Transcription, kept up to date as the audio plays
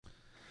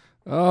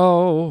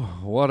Oh,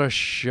 what a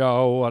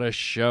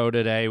show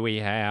today we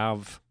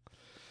have.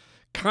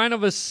 Kind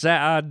of a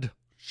sad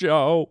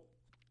show.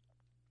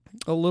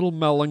 A little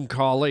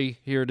melancholy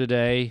here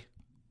today.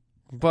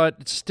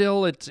 But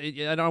still, I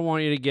don't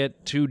want you to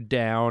get too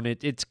down.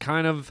 It's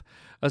kind of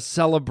a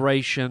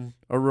celebration,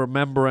 a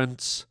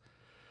remembrance.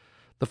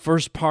 The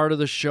first part of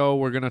the show,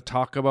 we're going to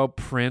talk about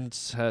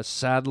Prince.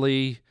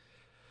 Sadly,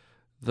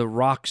 the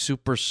rock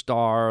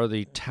superstar,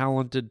 the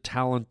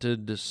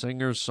talented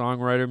singer,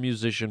 songwriter,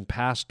 musician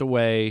passed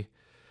away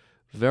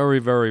very,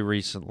 very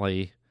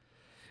recently.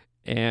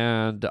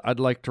 And I'd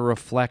like to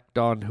reflect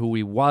on who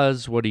he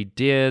was, what he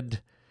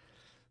did,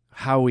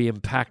 how he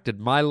impacted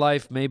my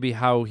life, maybe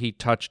how he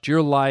touched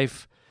your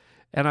life.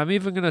 And I'm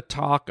even going to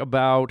talk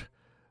about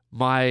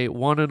my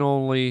one and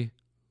only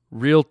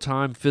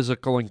real-time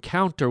physical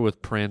encounter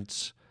with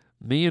Prince.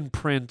 Me and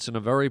Prince in a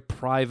very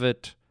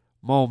private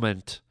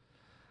moment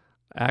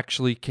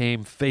actually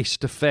came face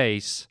to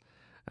face,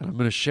 and I'm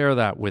going to share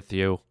that with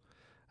you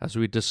as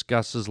we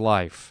discuss his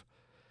life.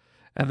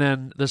 And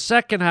then the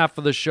second half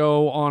of the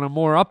show, on a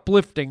more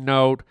uplifting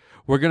note,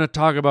 we're going to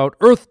talk about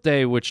Earth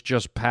Day, which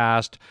just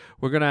passed.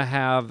 We're going to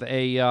have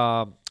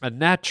a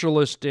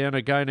naturalist in,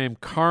 a guy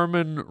named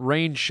Carmen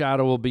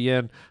Rainshadow will be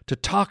in to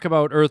talk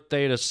about Earth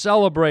Day, to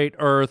celebrate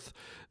Earth,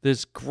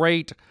 this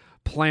great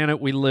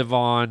planet we live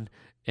on.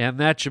 And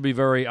that should be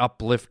very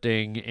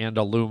uplifting and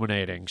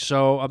illuminating.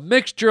 So a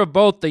mixture of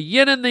both the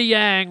yin and the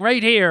yang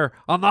right here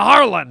on the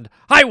Harland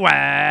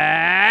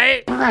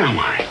Highway. Where am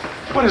I?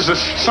 What is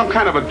this, some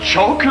kind of a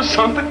joke or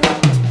something?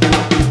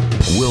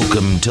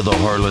 Welcome to the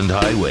Harland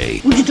Highway.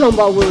 What you talking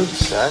about,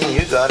 Willis? Son,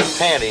 you got a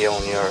panty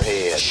on your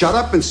head. Shut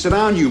up and sit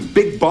down, you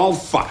big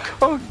bald fuck.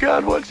 Oh,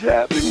 God, what's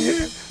happening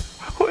here?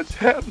 What's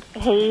happening?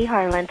 Hey,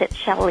 Harland, it's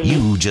Shelley.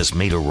 You just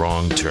made a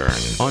wrong turn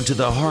onto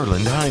the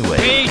Harland Highway.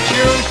 We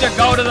choose to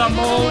go to the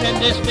moon in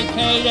this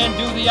decade and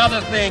do the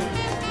other thing.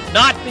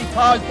 Not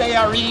because they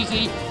are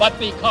easy, but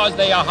because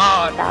they are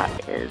hard.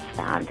 That is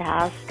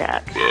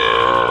fantastic.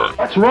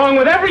 What's wrong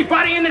with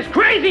everybody in this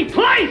crazy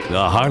place?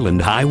 The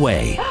Harland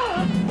Highway.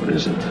 What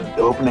is it? The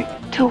opening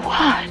To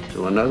what?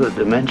 to another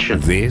dimension.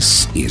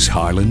 This is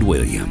Harland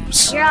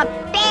Williams. You're a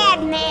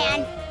bad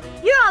man.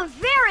 You're a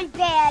very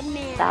bad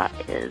man. That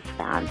is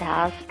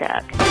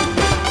fantastic.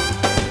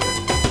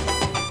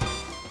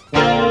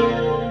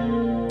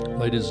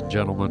 Ladies and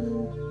gentlemen,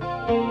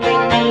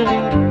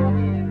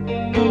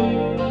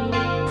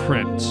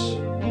 Prince.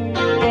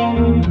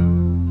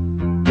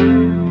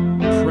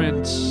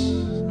 Prince,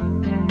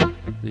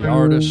 the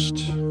artist,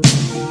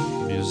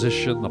 the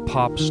musician, the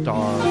pop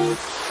star,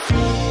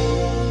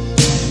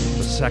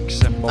 the sex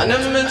symbol, I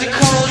never meant to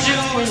call you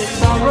when you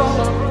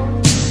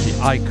sorrow. the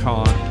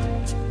icon,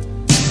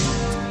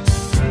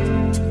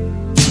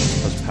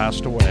 has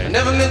passed I away.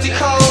 never meant to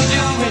call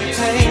you when you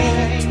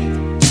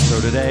pain. So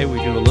today we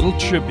do a little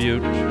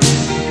tribute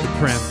to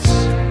Prince.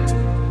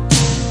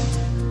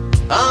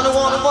 I'm the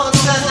one who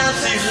wants to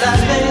see you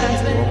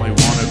laughing. We only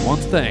wanted one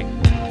thing.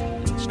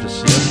 It's to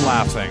see us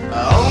laughing. I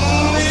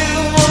only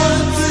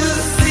want to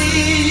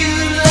see you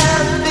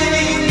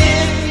laughing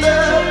in the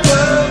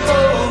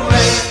purple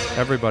rain.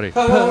 Everybody.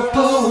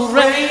 Purple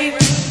rain,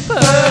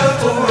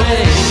 purple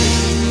rain.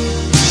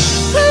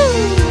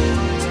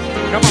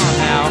 Come on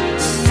now.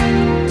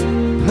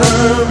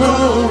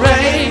 Purple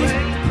rain,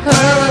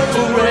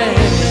 purple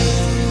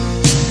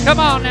rain. Come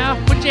on now.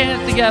 Put your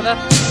hands together.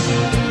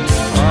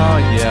 Oh,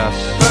 yes.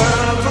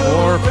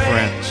 Poor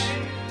Prince.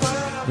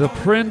 The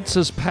Prince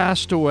has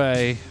passed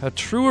away. A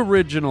true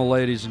original,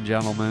 ladies and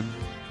gentlemen.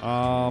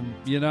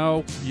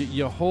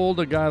 You hold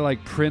a guy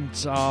like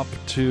Prince up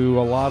to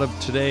a lot of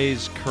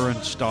today's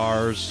current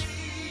stars.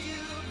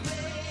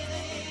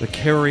 The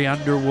Carrie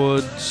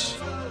Underwoods,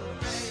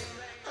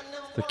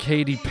 the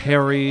Katy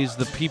Perrys,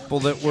 the people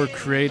that were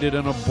created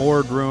in a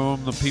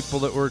boardroom, the people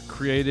that were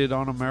created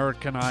on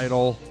American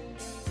Idol.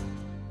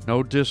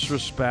 No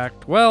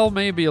disrespect. Well,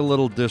 maybe a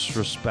little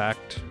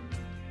disrespect.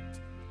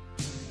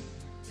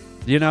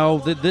 You know,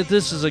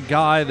 this is a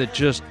guy that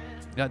just,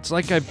 it's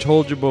like I've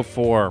told you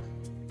before.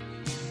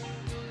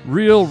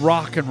 Real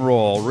rock and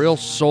roll, real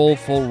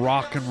soulful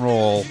rock and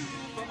roll,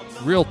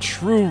 real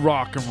true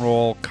rock and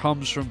roll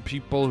comes from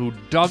people who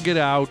dug it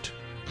out,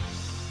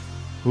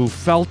 who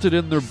felt it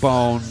in their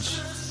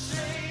bones,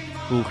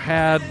 who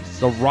had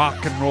the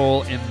rock and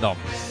roll in them.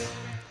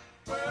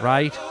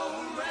 Right?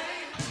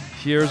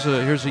 Here's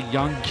a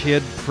young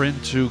kid,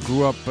 Prince, who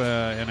grew up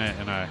in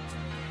a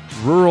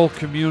rural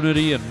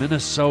community in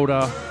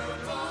Minnesota,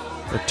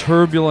 a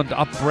turbulent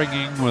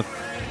upbringing with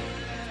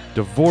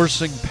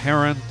divorcing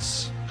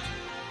parents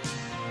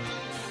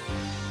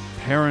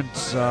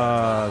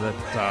that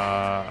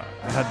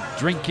had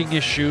drinking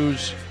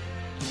issues,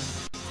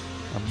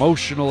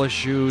 emotional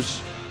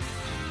issues.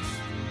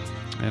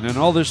 And in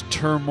all this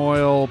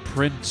turmoil,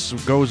 Prince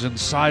goes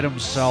inside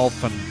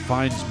himself and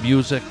finds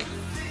music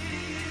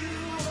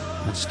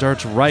and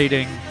starts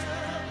writing.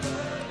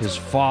 His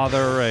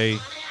father, a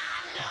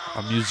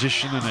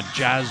musician in a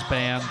jazz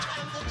band,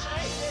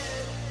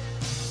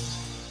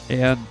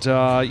 And,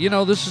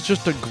 this is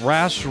just a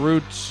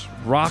grassroots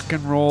rock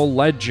and roll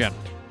legend.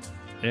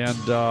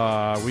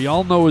 And we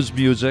all know his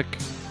music.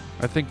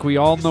 I think we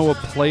all know a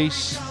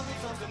place,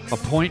 a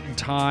point in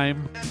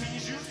time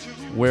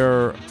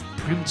where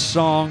Prince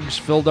songs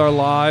filled our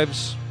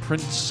lives.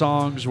 Prince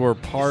songs were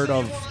part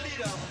of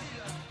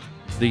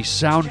the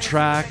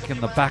soundtrack in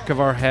the back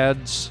of our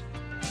heads.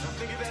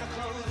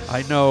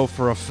 I know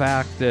for a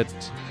fact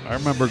that I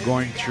remember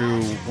going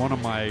through one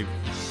of my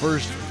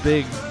first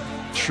big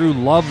true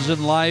loves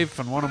in life,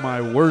 and one of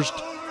my worst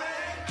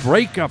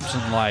breakups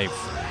in life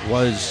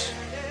was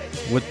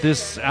with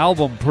this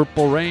album,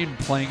 Purple Rain,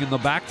 playing in the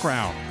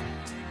background.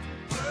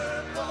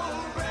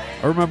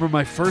 I remember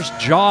my first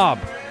job.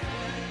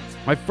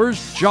 My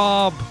first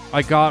job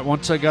I got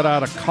once I got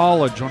out of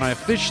college, when I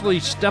officially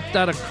stepped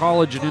out of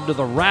college and into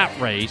the rat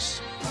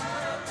race.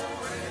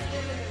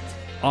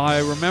 I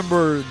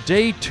remember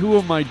day 2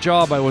 of my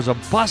job, I was a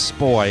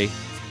busboy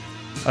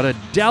at a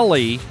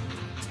deli,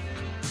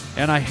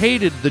 and I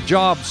hated the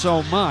job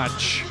so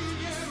much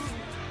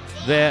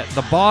that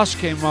the boss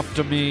came up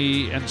to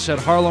me and said,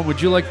 "Harland,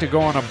 would you like to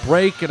go on a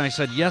break?" And I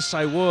said, "Yes,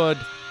 I would."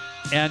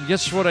 And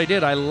guess what I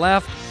did? I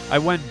left. I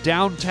went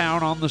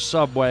downtown on the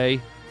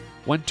subway,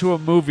 went to a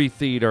movie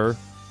theater,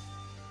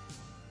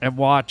 and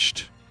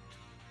watched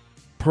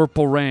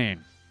Purple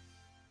Rain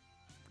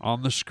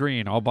on the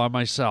screen all by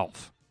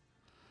myself.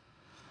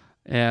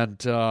 And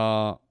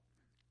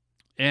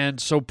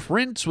so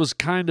Prince was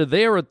kind of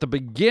there at the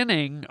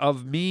beginning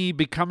of me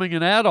becoming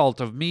an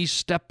adult, of me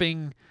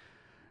stepping,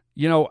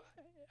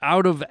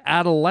 out of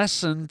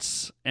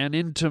adolescence and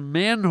into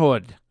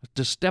manhood,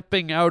 to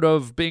stepping out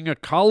of being a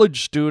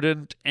college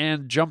student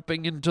and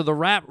jumping into the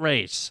rat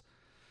race.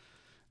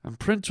 And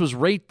Prince was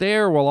right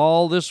there while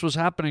all this was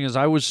happening, as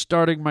I was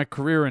starting my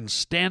career in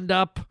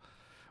stand-up,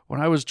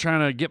 when I was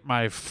trying to get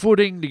my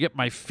footing, to get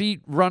my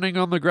feet running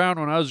on the ground,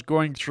 when I was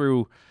going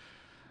through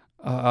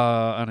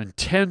an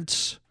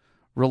intense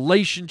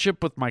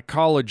relationship with my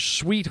college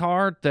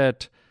sweetheart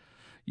that,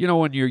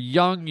 when you're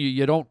young,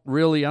 you don't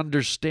really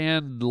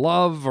understand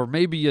love, or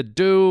maybe you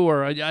do,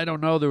 or I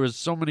don't know. There was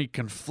so many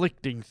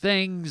conflicting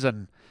things,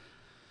 and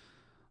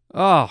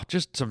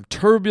just some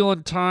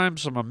turbulent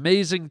times, some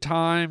amazing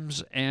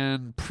times,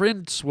 and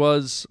Prince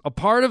was a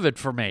part of it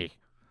for me.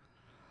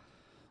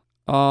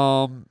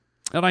 And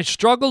I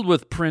struggled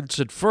with Prince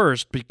at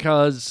first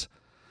because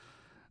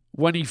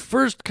when he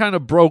first kind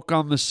of broke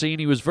on the scene,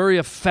 he was very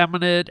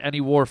effeminate, and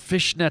he wore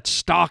fishnet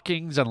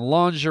stockings and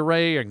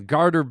lingerie and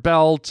garter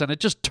belts, and it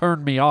just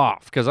turned me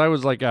off because I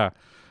was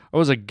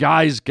a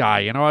guy's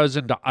guy. I was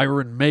into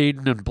Iron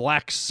Maiden and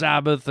Black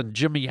Sabbath and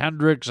Jimi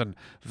Hendrix and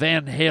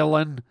Van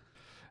Halen.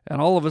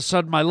 And all of a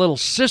sudden, my little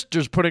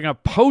sister's putting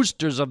up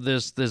posters of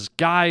this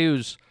guy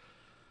who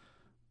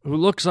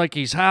looks like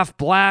he's half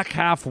black,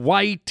 half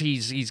white.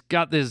 He's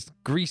got this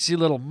greasy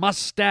little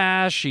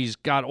mustache. He's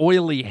got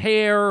oily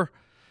hair.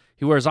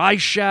 He wears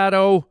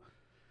eyeshadow.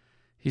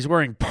 He's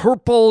wearing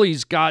purple.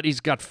 He's got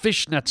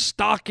fishnet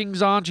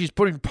stockings on. She's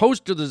putting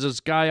posters of this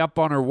guy up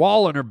on her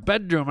wall in her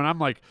bedroom, and I'm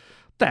like,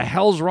 what the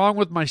hell's wrong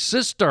with my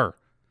sister?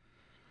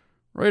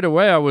 Right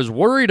away, I was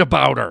worried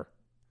about her.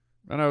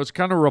 And I was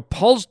kind of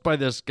repulsed by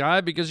this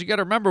guy, because you got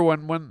to remember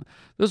when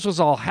this was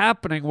all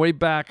happening way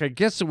back, I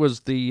guess it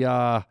was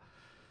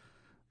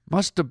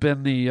must have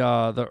been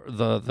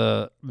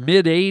the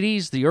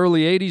mid-'80s, the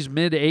early 80s,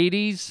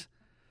 mid-'80s.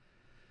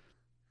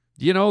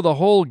 The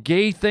whole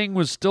gay thing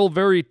was still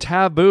very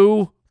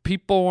taboo.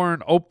 People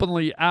weren't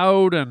openly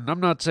out, and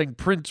I'm not saying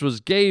Prince was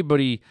gay, but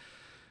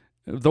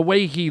the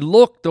way he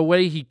looked, the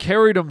way he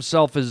carried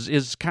himself,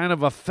 his kind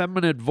of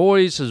effeminate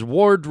voice, his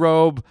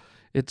wardrobe,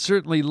 it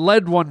certainly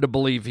led one to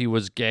believe he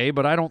was gay,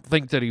 but I don't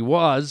think that he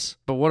was.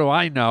 But what do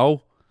I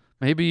know?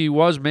 Maybe he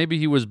was. Maybe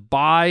he was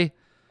bi.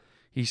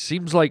 He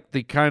seems like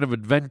the kind of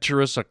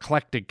adventurous,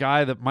 eclectic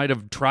guy that might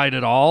have tried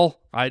it all.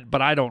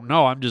 But I don't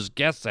know. I'm just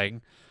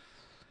guessing.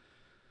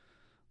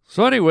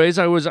 So anyways,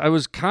 I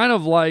was kind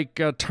of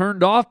like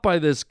turned off by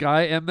this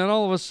guy, and then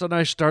all of a sudden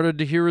I started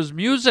to hear his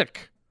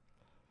music.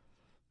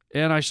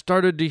 And I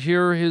started to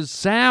hear his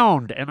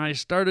sound, and I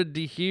started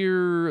to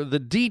hear the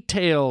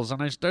details,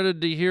 and I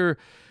started to hear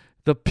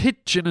the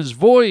pitch in his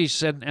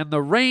voice and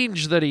the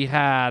range that he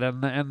had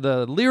and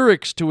the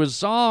lyrics to his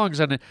songs,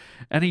 and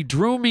he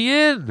drew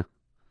me in.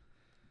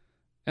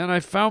 And I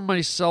found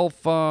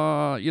myself,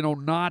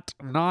 not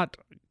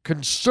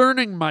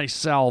concerning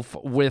myself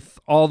with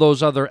all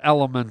those other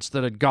elements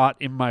that had got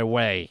in my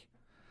way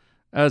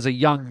as a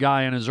young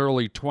guy in his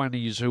early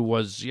 20s who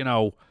was,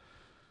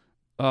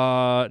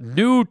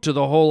 new to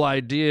the whole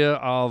idea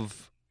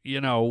of,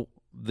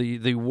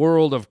 the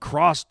world of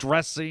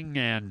cross-dressing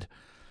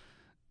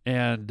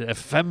and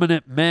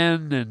effeminate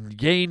men and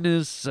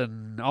gayness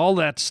and all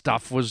that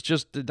stuff. Was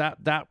just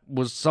that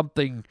was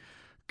something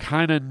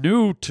kind of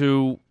new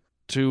to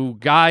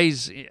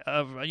guys,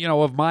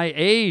 of my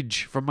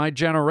age, from my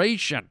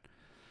generation.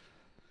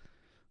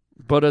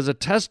 But as a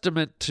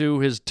testament to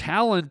his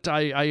talent,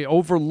 I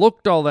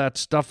overlooked all that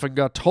stuff and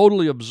got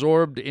totally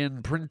absorbed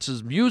in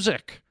Prince's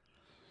music.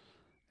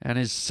 and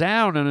his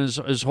sound and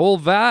his whole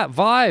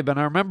vibe. And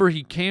I remember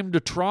he came to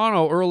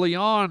Toronto early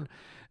on,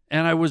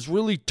 and I was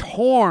really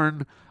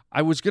torn.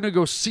 I was going to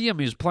go see him.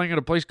 He was playing at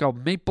a place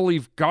called Maple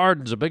Leaf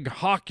Gardens, a big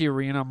hockey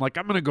arena. I'm like,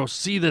 I'm going to go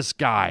see this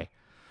guy.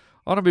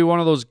 I want to be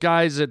one of those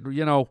guys that,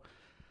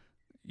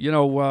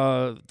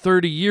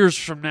 30 years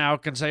from now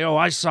can say, oh,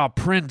 I saw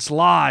Prince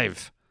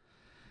live.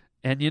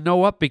 And you know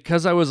what?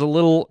 Because I was a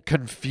little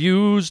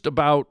confused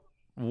about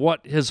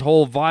what his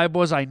whole vibe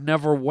was, I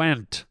never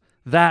went.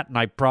 That, and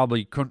I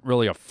probably couldn't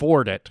really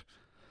afford it.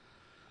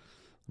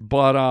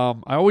 But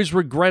I always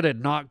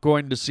regretted not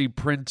going to see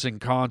Prince in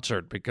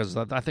concert, because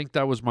I think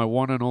that was my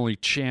one and only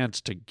chance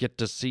to get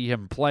to see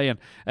him play. And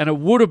it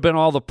would have been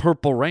all the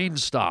Purple Rain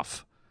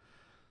stuff.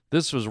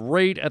 This was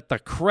right at the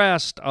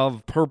crest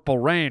of Purple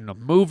Rain. The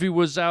movie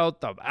was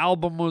out, the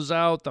album was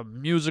out, the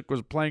music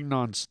was playing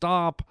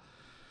nonstop.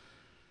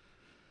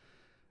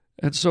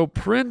 And so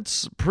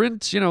Prince,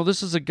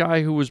 this is a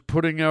guy who was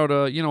putting out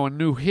a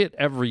new hit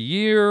every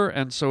year.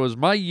 And so as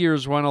my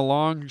years went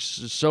along,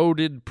 so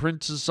did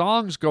Prince's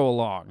songs go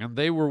along. And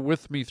they were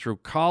with me through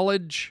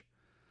college.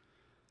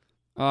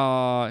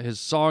 His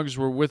songs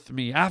were with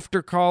me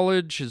after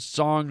college. His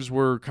songs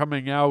were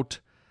coming out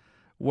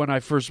when I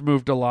first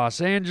moved to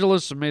Los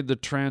Angeles and made the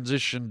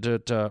transition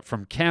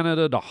from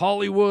Canada to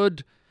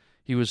Hollywood.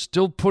 He was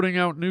still putting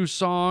out new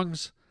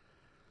songs.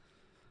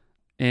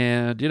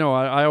 And,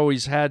 I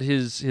always had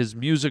his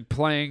music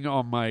playing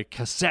on my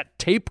cassette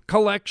tape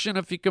collection,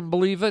 if you can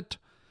believe it.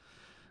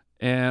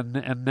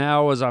 And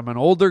now, as I'm an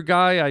older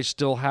guy, I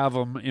still have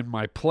them in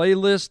my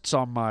playlists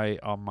on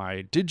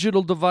my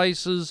digital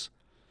devices.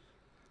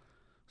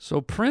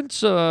 So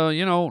Prince, now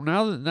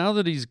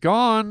that he's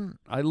gone,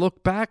 I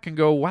look back and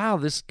go, wow,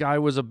 this guy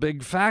was a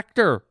big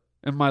factor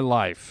in my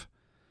life.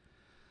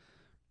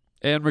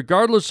 And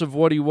regardless of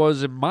what he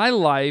was in my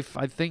life,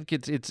 I think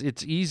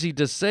it's easy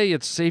to say,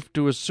 it's safe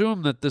to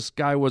assume that this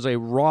guy was a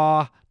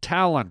raw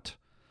talent.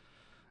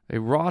 A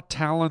raw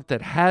talent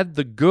that had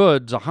the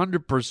goods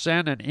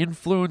 100% and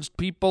influenced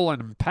people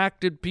and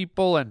impacted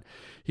people. And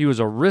he was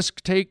a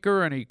risk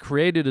taker, and he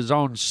created his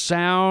own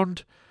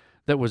sound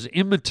that was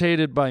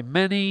imitated by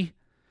many.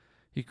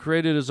 He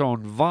created his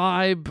own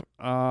vibe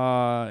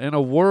in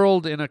a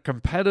world, in a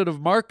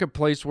competitive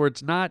marketplace where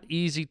it's not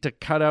easy to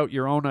cut out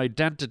your own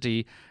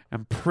identity.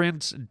 And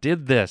Prince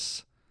did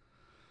this.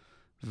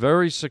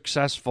 Very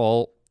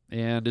successful.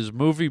 And his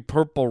movie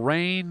Purple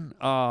Rain,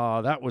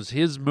 that was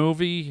his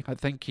movie. I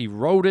think he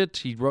wrote it.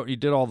 He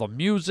did all the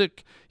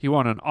music. He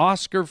won an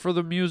Oscar for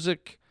the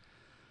music.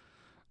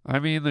 I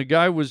mean, the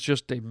guy was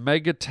just a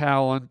mega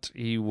talent.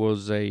 He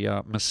was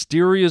a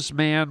mysterious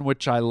man,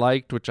 which I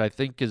liked, which I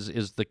think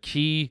is the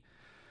key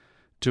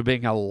to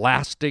being a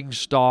lasting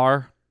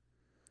star.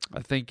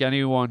 I think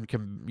anyone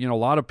can, a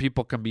lot of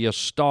people can be a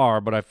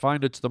star, but I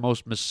find it's the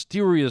most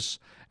mysterious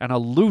and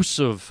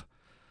elusive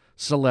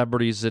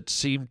celebrities that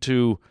seem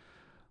to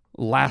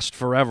last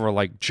forever,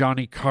 like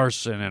Johnny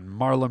Carson and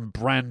Marlon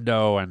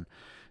Brando and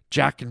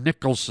Jack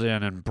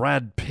Nicholson and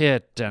Brad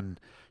Pitt and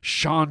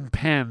Sean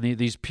Penn.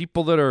 These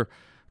people that are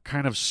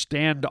kind of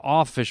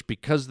standoffish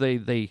because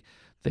they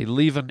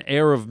leave an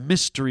air of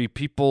mystery.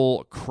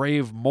 People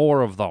crave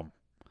more of them.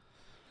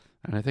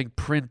 And I think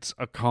Prince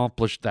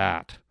accomplished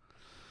that.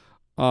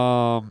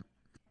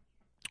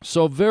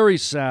 So very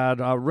sad.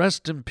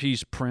 Rest in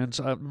peace,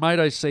 Prince. Might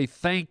I say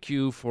thank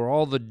you for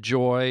all the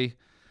joy,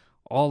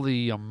 all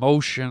the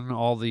emotion,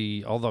 all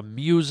the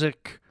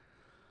music,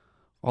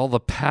 all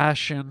the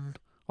passion,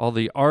 all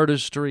the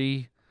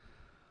artistry,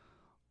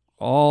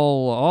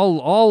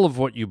 all of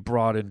what you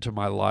brought into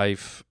my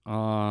life.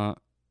 I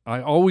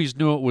always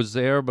knew it was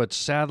there, but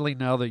sadly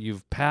now that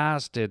you've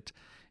passed it,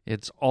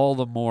 it's all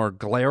the more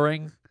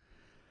glaring.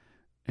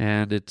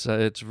 And it's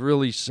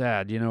really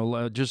sad.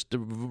 Just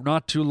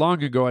not too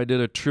long ago, I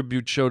did a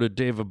tribute show to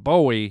David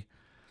Bowie,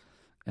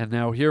 and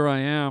now here I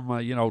am,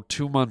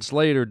 2 months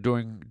later,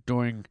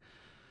 doing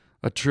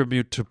a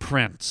tribute to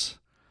Prince.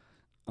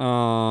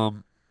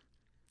 So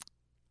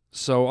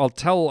I'll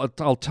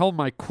tell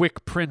my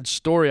quick Prince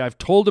story. I've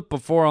told it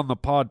before on the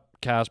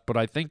podcast, but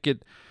I think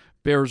it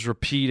bears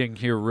repeating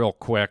here real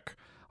quick.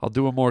 I'll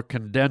do a more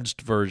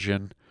condensed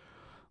version.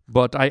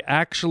 But I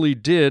actually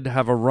did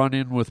have a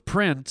run-in with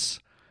Prince.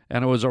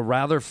 And it was a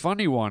rather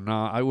funny one.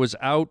 I was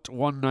out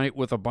one night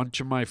with a bunch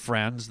of my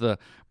friends,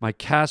 my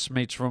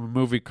castmates from a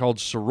movie called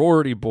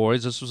Sorority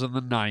Boys. This was in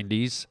the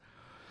 90s.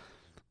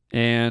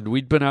 And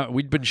we'd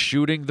been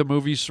shooting the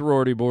movie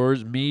Sorority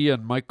Boys, me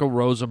and Michael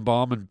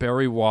Rosenbaum and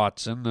Barry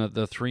Watson,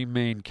 the three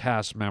main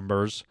cast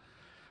members,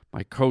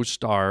 my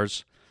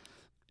co-stars.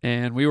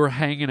 And we were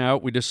hanging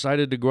out. We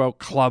decided to go out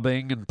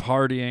clubbing and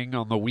partying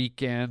on the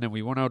weekend. And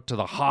we went out to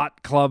the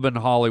Hot Club in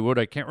Hollywood.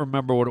 I can't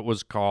remember what it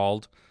was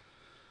called.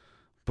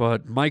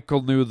 But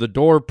Michael knew the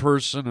door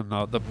person and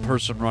the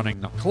person running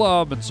the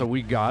club, and so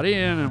we got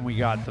in and we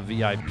got the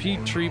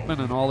VIP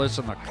treatment and all this,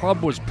 and the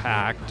club was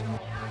packed.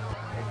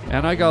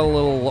 And I got a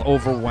little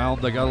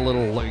overwhelmed. I got a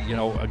little,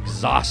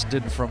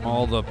 exhausted from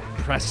all the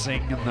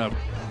pressing and the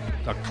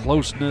a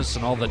closeness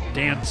and all the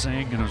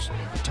dancing, and there's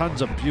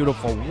tons of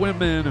beautiful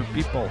women and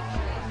people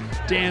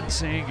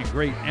dancing and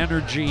great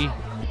energy.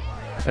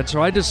 And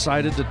so I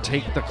decided to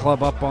take the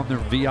club up on their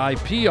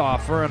VIP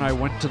offer, and I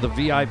went to the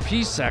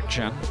VIP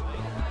section,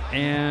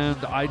 and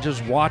I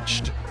just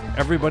watched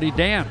everybody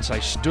dance. I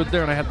stood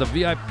there and I had the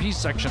VIP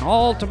section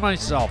all to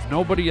myself,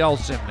 nobody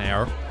else in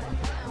there.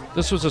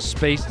 This was a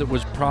space that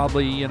was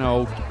probably,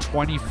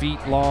 20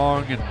 feet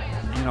long and,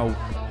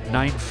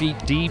 9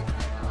 feet deep,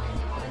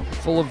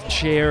 full of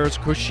chairs,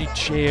 cushy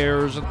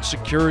chairs, and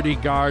security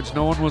guards.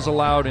 No one was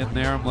allowed in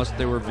there unless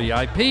they were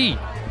VIP.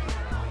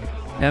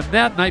 And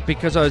that night,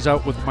 because I was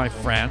out with my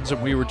friends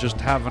and we were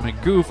just having a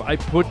goof, I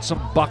put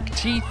some buck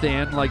teeth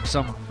in,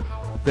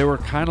 they were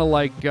kind of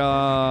like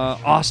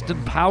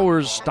Austin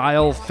Powers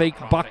style fake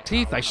buck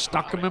teeth. I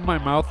stuck them in my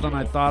mouth and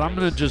I thought, I'm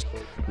going to just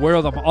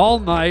wear them all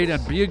night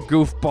and be a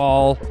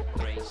goofball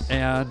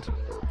and,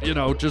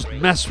 just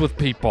mess with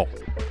people.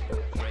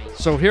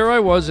 So here I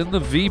was in the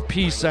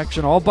VP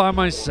section all by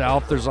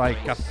myself. There's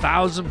like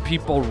 1,000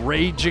 people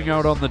raging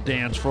out on the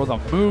dance floor. The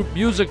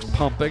music's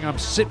pumping. I'm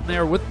sitting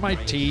there with my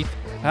teeth,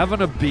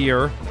 having a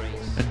beer,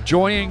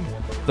 enjoying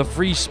the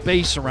free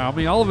space around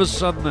me. All of a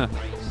sudden,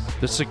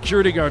 the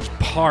security guards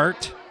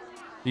part.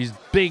 These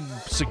big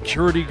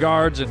security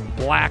guards in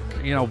black,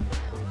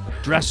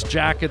 dress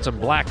jackets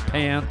and black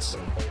pants.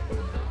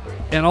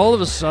 And all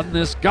of a sudden,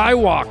 this guy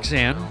walks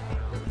in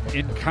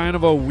kind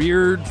of a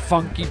weird,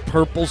 funky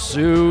purple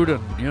suit.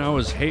 And,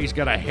 he's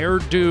got a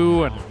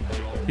hairdo.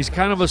 And he's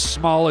kind of a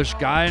smallish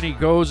guy. And he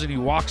goes and he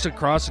walks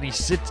across and he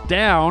sits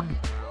down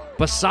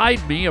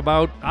beside me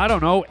about,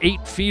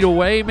 8 feet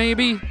away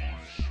maybe.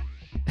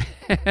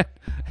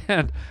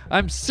 And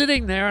I'm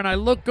sitting there and I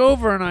look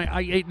over and I'm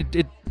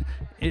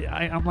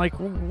like,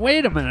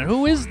 wait a minute,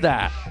 who is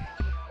that?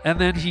 And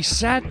then he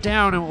sat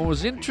down, and what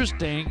was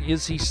interesting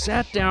is he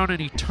sat down and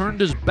he turned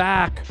his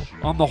back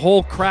on the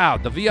whole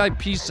crowd. The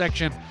VIP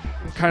section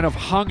kind of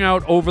hung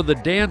out over the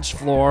dance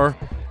floor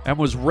and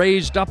was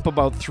raised up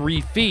about 3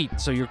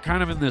 feet. So you're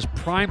kind of in this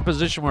prime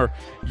position where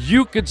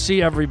you could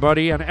see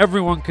everybody and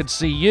everyone could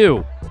see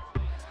you.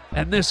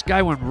 And this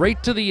guy went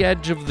right to the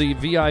edge of the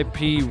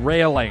VIP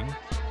railing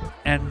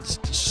and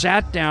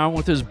sat down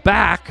with his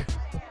back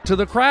to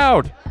the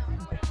crowd.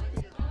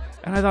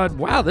 And I thought,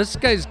 wow, this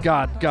guy's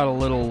got a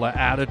little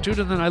attitude.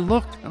 And then I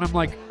looked and I'm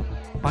like,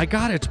 my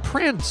God, it's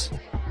Prince.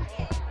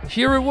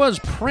 Here it was,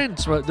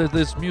 Prince,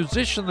 this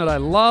musician that I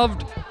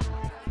loved.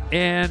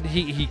 And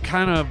he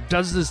kind of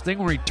does this thing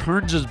where he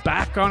turns his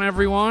back on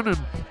everyone and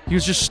he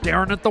was just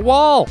staring at the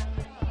wall.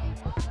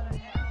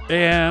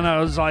 And I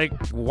was like,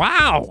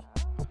 wow.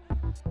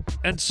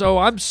 And so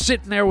I'm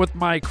sitting there with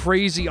my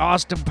crazy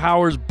Austin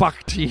Powers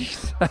buck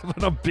teeth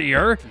having a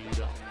beer.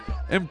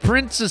 And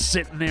Prince is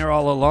sitting there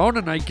all alone.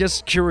 And I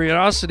guess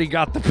curiosity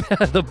got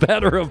the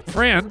better of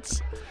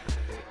Prince.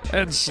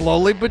 And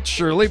slowly but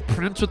surely,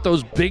 Prince, with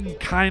those big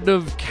kind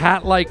of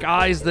cat-like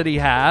eyes that he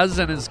has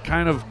and his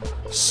kind of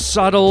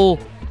subtle,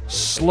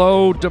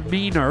 slow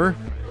demeanor,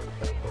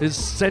 his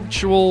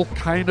sensual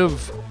kind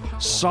of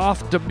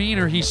soft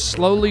demeanor, he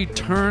slowly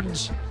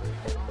turns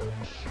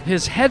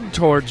his head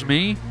towards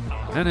me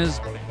and his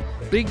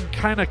big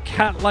kind of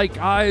cat-like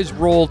eyes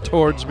roll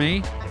towards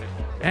me,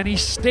 and he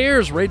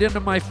stares right into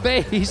my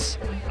face,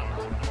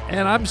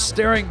 and I'm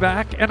staring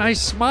back, and I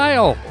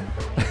smile.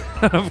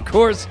 And of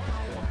course,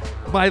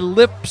 my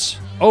lips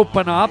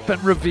open up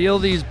and reveal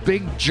these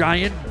big,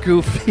 giant,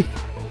 goofy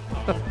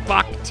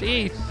buck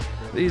teeth.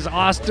 These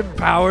Austin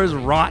Powers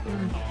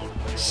rotten,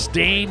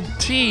 stained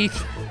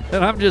teeth.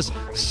 And I'm just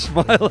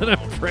smiling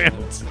at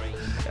Prince.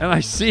 And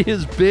I see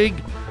his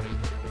big,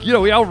 he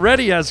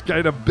already has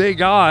kind of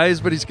big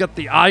eyes, but he's got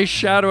the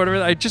eyeshadow and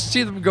everything. I just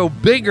see them go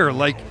bigger,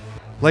 like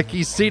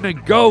he's seen a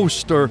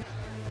ghost, or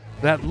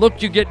that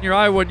look you get in your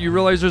eye when you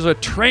realize there's a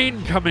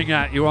train coming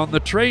at you on the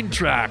train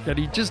track.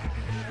 And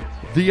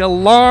the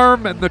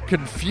alarm and the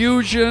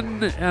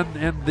confusion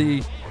and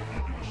the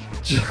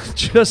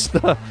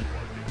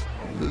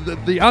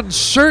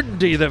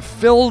uncertainty that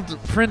filled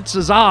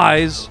Prince's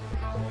eyes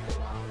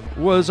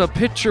was a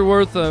picture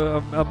worth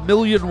a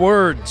million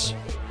words.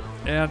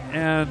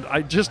 And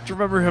I just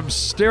remember him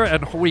staring,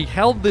 and we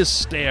held this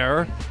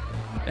stare,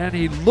 and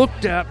he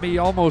looked at me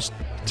almost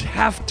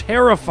half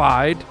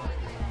terrified,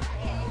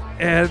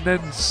 and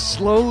then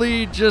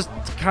slowly just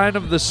kind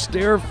of the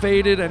stare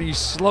faded, and he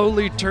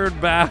slowly turned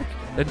back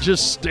and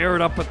just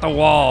stared up at the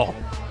wall.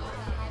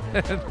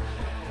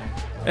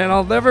 And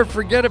I'll never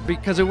forget it,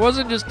 because it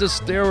wasn't just a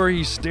stare where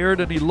he stared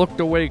and he looked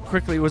away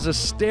quickly. It was a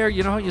stare,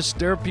 you know how you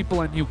stare at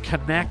people and you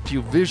connect,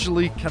 you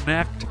visually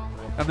connect,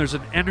 and there's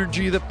an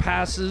energy that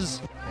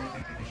passes?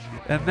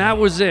 And that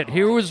was it.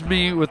 Here was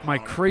me with my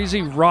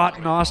crazy,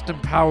 rotten Austin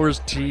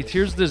Powers teeth.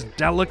 Here's this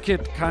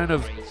delicate, kind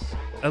of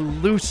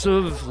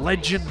elusive,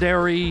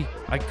 legendary,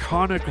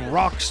 iconic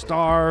rock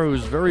star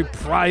who's very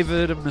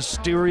private and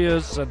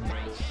mysterious, and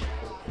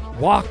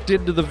walked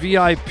into the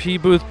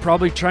VIP booth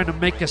probably trying to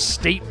make a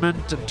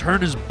statement and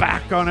turn his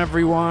back on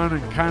everyone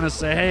and kind of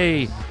say,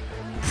 hey,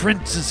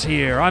 Prince is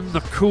here. I'm the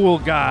cool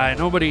guy.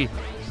 Nobody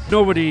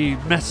Nobody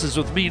messes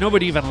with me.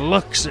 Nobody even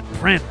looks at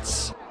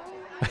Prince.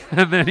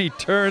 And then he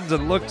turns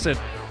and looks at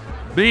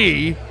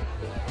me,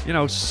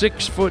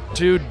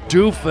 6'2"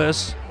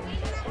 doofus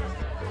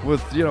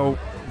with,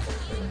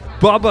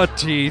 Bubba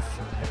teeth,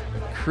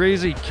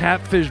 crazy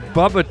catfish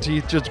Bubba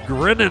teeth, just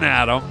grinning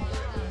at him.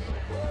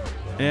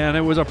 And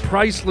it was a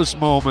priceless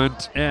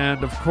moment.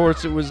 And of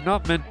course, it was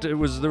not meant. There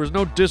was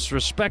no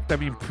disrespect. I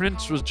mean,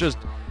 Prince was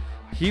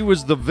he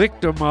was the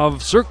victim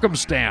of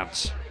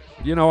circumstance.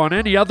 On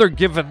any other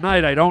given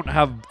night, I don't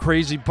have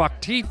crazy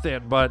buck teeth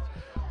in, but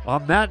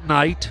on that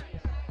night,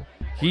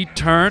 he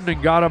turned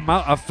and got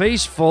a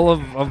face full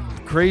of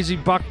crazy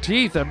buck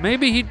teeth, and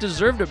maybe he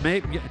deserved it.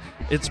 Maybe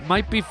it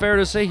might be fair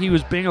to say he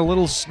was being a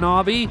little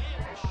snobby,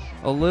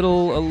 a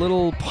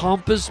little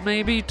pompous,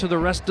 maybe to the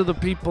rest of the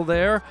people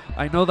there.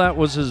 I know that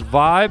was his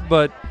vibe,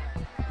 but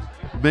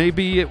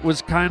maybe it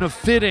was kind of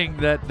fitting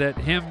that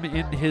him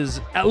in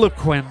his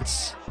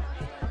eloquence,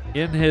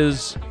 in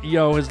his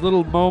his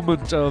little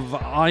moment of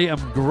I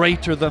am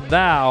greater than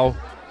thou,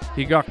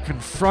 he got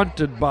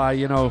confronted by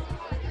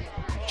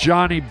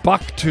Johnny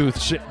Bucktooth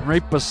sitting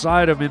right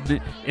beside him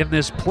in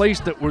this place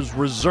that was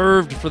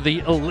reserved for the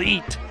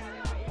elite.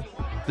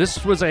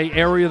 This was an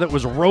area that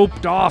was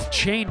roped off,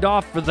 chained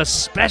off for the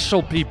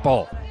special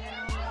people.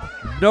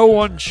 No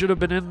one should have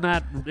been in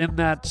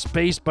that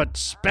space but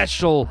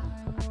special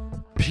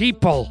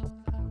people.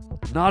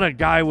 Not a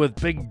guy with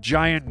big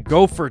giant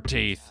gopher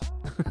teeth.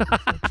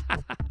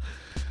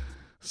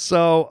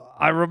 So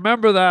I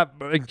remember that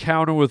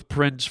encounter with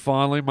Prince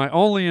fondly, my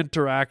only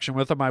interaction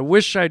with him. I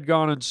wish I'd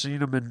gone and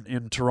seen him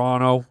in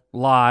Toronto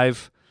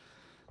live,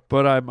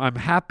 but I'm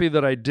happy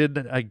that I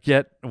did. I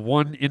get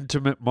one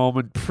intimate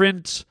moment.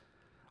 Prince,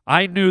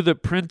 I knew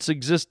that Prince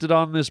existed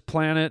on this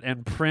planet,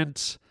 and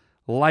Prince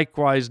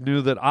likewise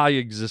knew that I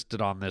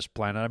existed on this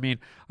planet. I mean,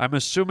 I'm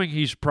assuming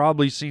he's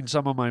probably seen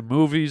some of my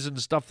movies and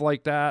stuff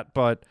like that,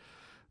 but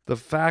the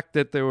fact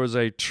that there was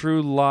a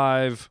true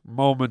live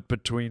moment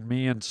between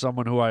me and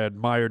someone who I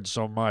admired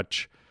so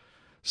much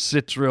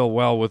sits real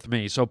well with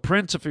me. So,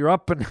 Prince, if you're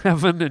up in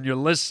heaven and you're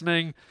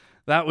listening,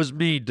 that was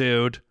me,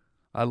 dude.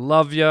 I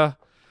love you.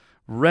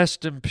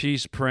 Rest in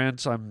peace,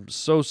 Prince. I'm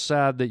so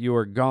sad that you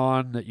were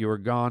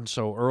gone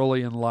so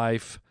early in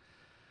life.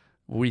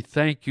 We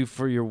thank you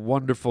for your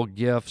wonderful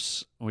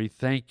gifts. We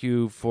thank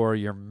you for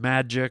your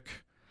magic.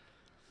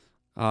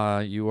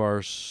 You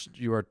are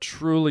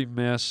truly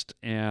missed,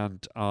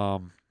 and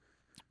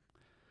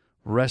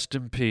rest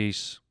in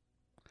peace.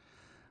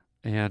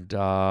 And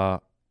I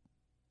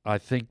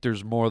think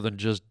there's more than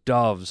just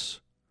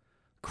doves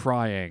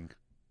crying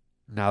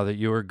now that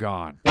you are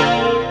gone.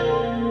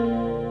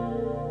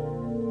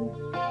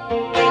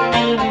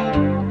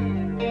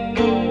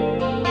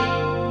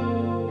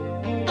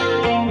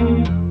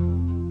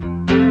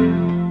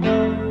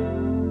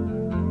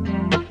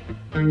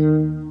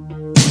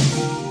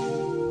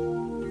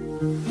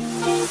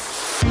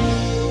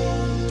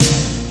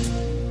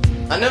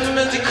 I never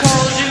meant to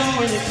call you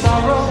in your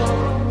sorrow.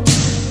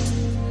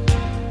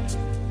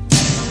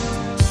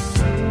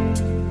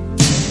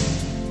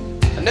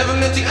 I never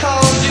meant to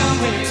call you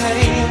in your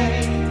pain.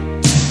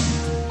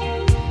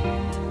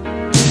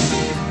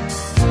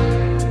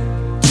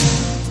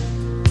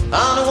 I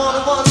don't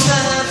wanna one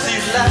time see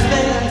you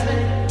laughing.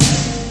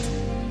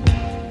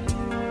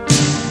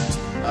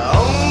 I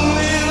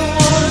only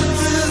want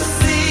to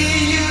see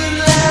you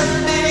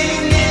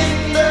laughing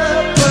in the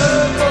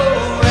purple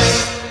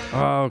rain.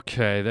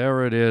 Okay,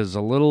 there it is.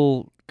 A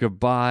little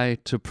goodbye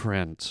to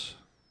Prince.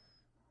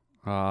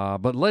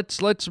 But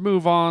let's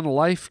move on.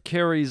 Life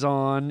carries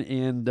on,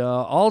 and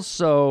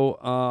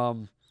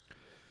also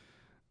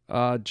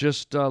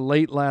just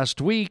late last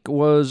week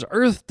was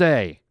Earth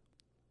Day.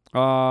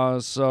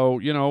 So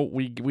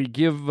we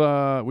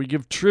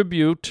give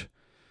tribute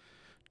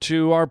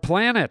to our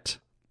planet,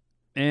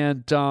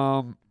 and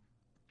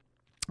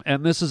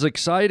this is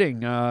exciting,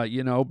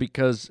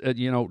 because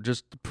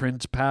just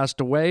Prince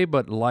passed away,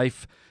 but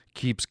life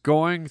keeps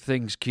going,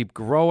 things keep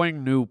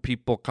growing, new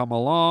people come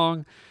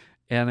along,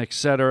 and et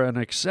cetera, and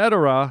et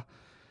cetera.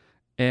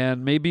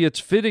 And maybe it's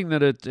fitting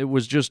that it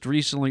was just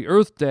recently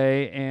Earth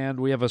Day, and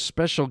we have a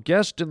special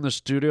guest in the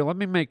studio. Let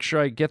me make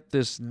sure I get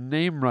this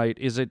name right.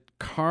 Is it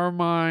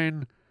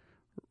Carmine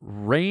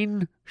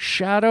Rain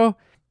Shadow?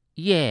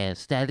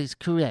 Yes, that is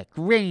correct.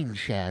 Rain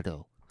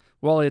Shadow.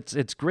 Well,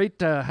 it's great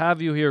to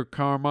have you here,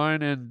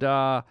 Carmine, and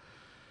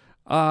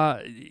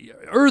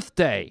Earth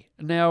Day.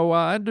 Now,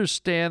 I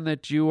understand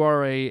that you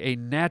are a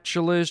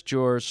naturalist.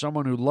 You're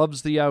someone who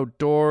loves the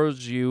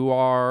outdoors. You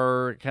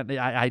are,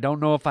 I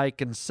don't know if I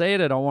can say it.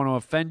 I don't want to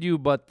offend you,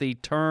 but the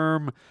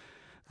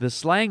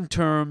slang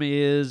term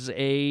is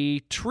a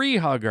tree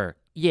hugger.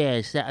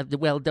 Yes,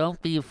 well,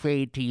 don't be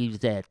afraid to use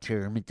that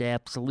term. It's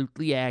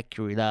absolutely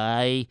accurate.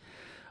 I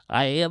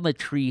am a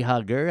tree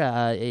hugger.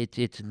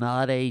 It's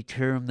not a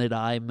term that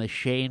I'm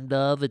ashamed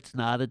of. It's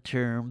not a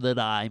term that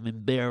I'm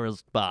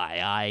embarrassed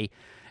by. I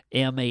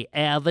am a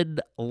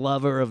avid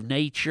lover of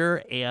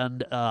nature,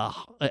 and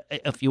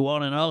if you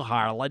want to know,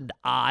 Harland,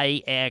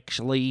 I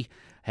actually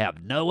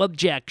have no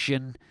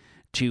objection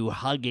to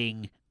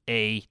hugging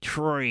a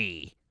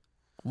tree.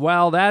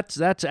 Well, that's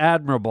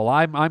admirable.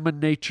 I'm a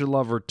nature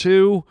lover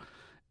too,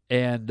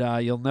 and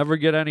you'll never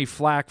get any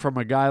flack from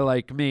a guy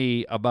like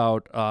me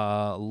about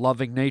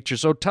loving nature.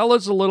 So tell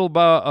us a little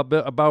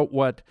bit about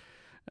what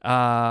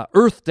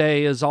Earth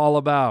Day is all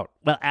about.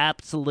 Well,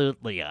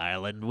 absolutely,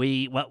 Harland.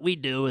 What we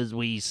do is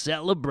we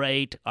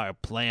celebrate our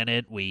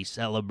planet. We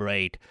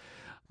celebrate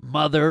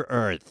Mother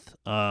Earth.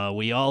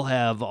 We all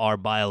have our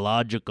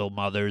biological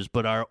mothers,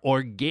 but our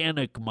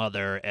organic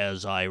mother,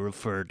 as I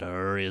refer to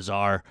her, is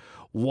our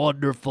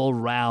wonderful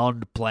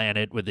round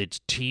planet with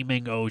its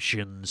teeming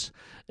oceans,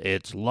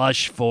 its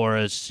lush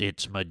forests,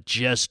 its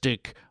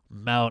majestic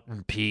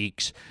mountain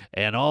peaks,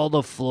 and all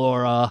the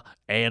flora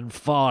and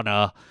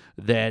fauna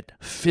that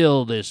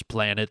fill this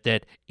planet,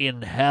 that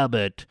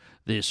inhabit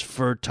this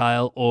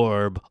fertile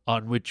orb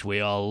on which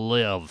we all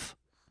live.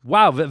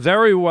 Wow,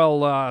 very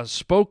well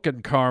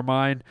spoken,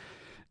 Carmine.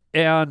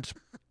 And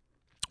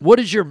what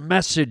is your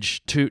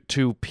message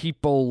to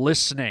people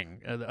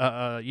listening,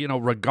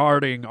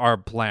 regarding our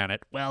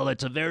planet? Well,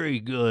 it's a very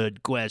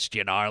good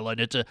question,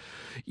 Harland.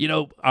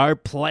 Our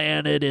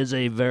planet is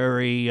a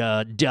very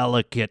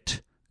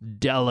delicate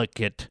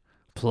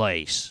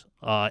place.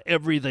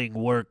 Everything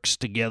works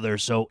together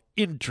so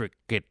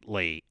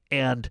intricately,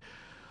 and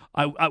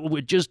I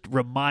would just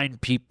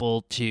remind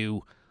people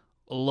to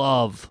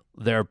love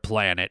their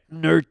planet,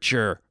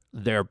 nurture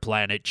their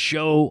planet,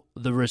 show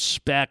the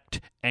respect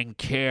and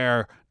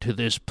care to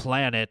this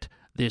planet,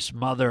 this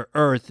Mother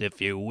Earth, if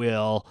you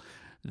will,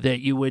 that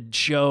you would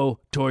show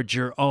towards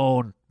your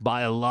own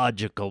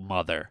biological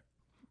mother.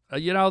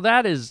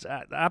 That is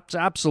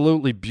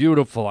absolutely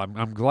beautiful.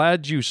 I'm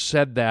glad you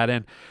said that,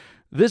 and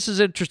this is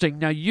interesting.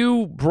 Now,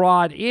 you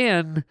brought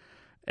in,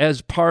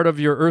 as part of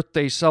your Earth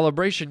Day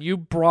celebration,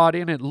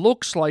 it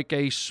looks like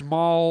a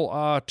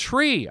small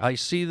tree. I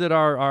see that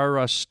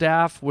our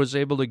staff was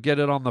able to get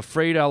it on the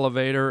freight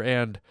elevator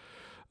and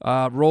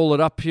roll it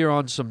up here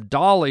on some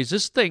dollies.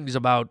 This thing's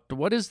about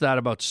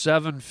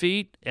 7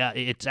 feet?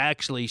 It's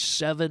actually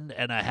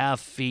 7.5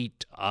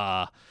 feet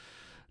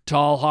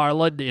tall,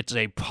 Harland. It's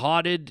a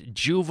potted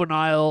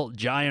juvenile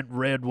giant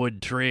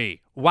redwood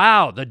tree.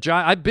 Wow,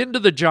 I've been to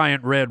the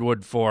giant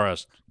redwood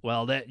forest.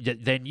 Well,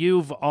 then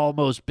you've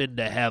almost been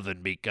to heaven,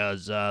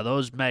 because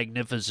those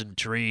magnificent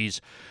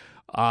trees,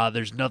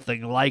 there's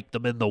nothing like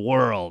them in the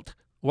world.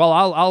 Well,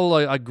 I'll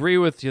agree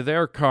with you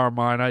there,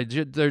 Carmine. I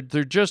think they're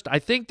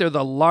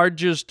the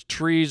largest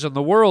trees in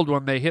the world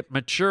when they hit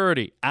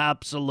maturity.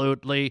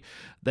 Absolutely.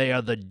 They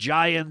are the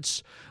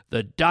giants,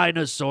 the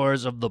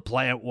dinosaurs of the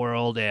plant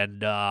world, and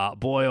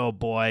boy, oh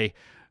boy,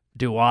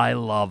 do I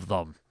love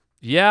them.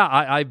 Yeah,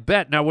 I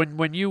bet. Now,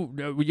 when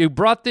you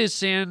brought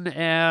this in,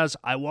 as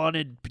I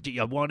wanted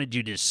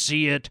you to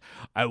see it,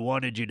 I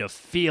wanted you to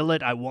feel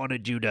it, I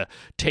wanted you to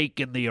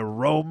take in the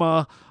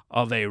aroma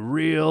of a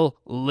real,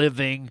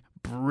 living,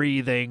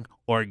 breathing,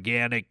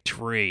 organic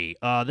tree.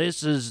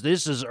 This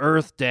is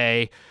Earth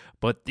Day,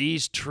 but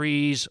these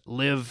trees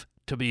live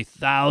to be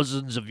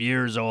thousands of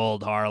years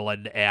old,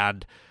 Harland,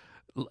 and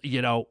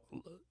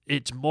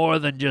it's more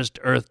than just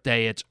Earth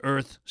Day. It's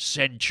Earth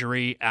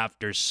century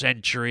after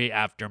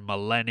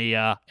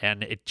millennia,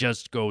 and it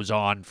just goes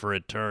on for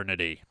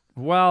eternity.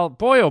 Well,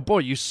 boy, oh boy,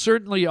 you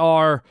certainly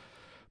are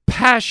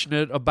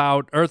passionate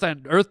about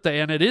Earth Day,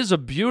 and it is a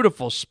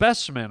beautiful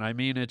specimen. I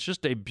mean, it's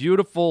just a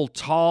beautiful,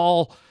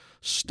 tall,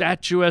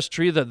 statuesque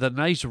tree. The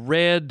nice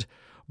red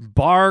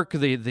bark,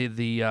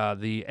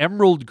 the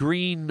emerald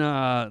green.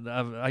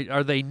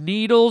 Are they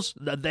needles?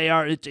 They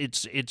are.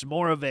 It's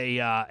more of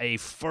a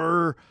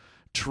fir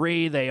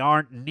tree. They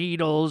aren't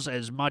needles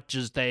as much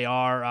as they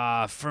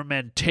are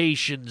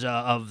fermentations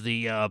of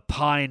the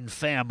pine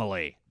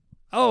family.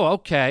 Oh,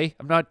 okay.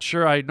 I'm not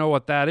sure I know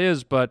what that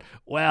is, but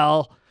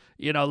well,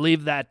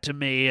 leave that to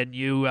me, and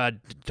you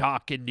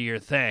talk into your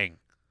thing.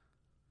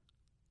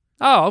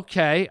 Oh,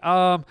 okay.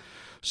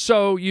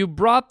 So you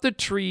brought the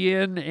tree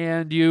in,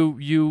 and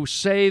you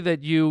say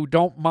that you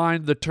don't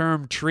mind the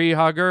term tree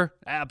hugger?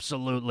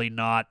 Absolutely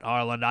not,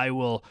 Harland.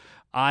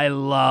 I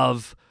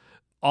love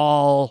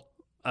all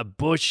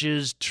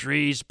bushes,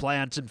 trees,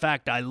 plants. In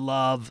fact, I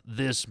love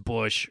this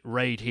bush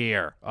right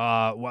here.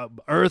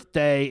 Earth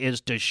Day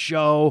is to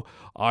show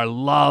our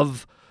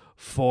love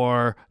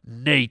for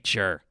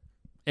nature.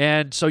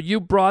 And so you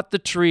brought the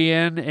tree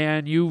in,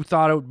 and you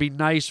thought it would be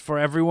nice for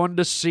everyone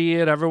to see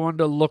it, everyone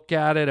to look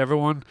at it,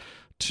 everyone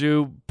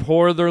to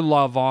pour their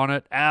love on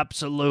it.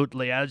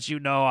 Absolutely. As you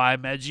know,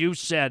 as you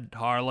said,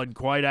 Harland,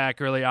 quite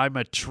accurately, I'm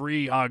a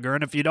tree hugger.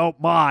 And if you don't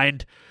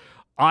mind,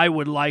 I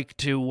would like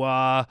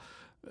to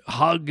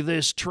hug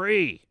this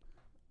tree.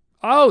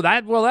 Oh,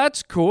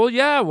 that's cool.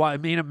 Yeah, well, I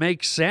mean, it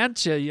makes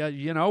sense.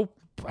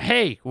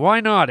 Hey,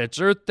 why not? It's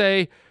Earth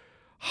Day.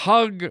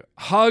 Hug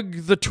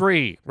the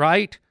tree,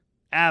 right?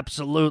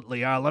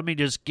 Absolutely. Let me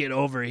just get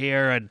over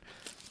here and,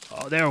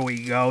 there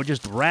we go.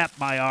 Just wrap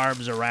my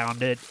arms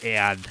around it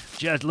and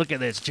just look at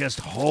this. Just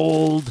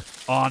hold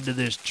onto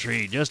this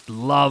tree. Just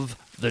love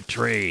the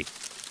tree.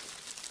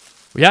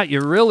 Yeah,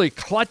 you're really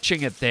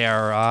clutching it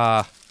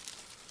there.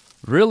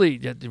 Really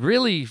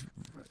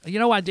You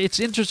know what? It's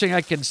interesting.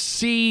 I can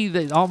see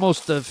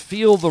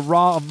feel the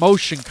raw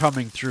emotion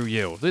coming through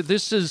you.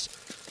 This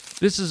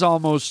is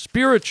almost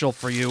spiritual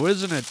for you,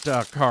 isn't it,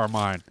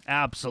 Carmine?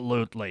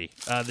 Absolutely.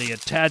 The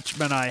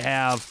attachment I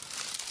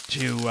have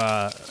to,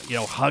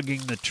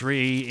 hugging the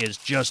tree is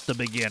just the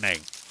beginning.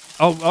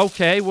 Oh,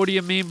 okay. What do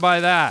you mean by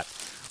that?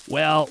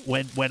 Well,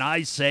 when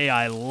I say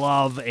I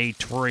love a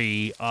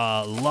tree,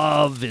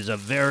 love is a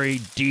very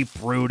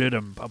deep-rooted,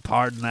 and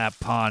pardon that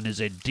pun, is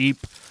a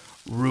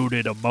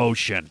deep-rooted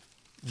emotion.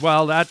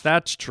 Well,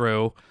 that's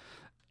true.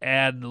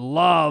 And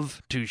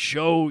love, to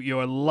show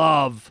your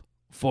love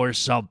for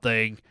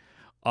something,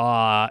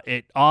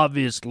 it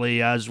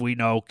obviously, as we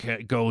know,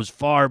 goes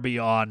far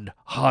beyond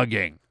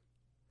hugging.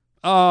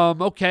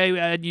 Okay,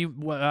 and you,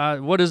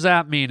 what does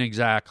that mean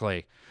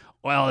exactly?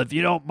 Well, if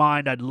you don't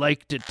mind, I'd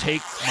like to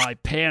take my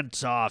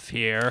pants off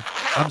here.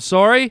 I'm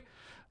sorry?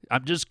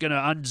 I'm just going to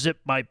unzip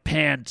my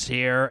pants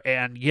here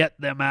and get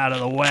them out of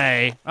the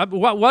way.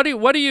 What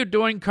are you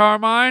doing,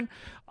 Carmine?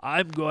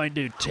 I'm going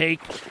to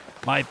take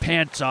my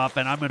pants off,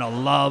 and I'm going to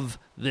love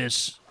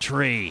this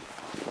tree.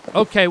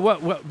 Okay,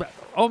 what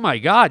oh, my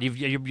God,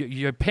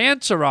 your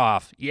pants are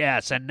off.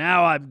 Yes, and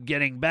now I'm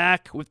getting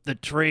back with the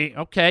tree.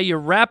 Okay, you're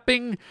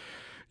wrapping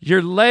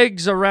your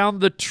legs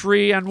around the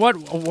tree, and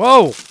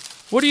whoa.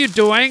 What are you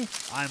doing?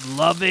 I'm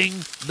loving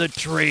the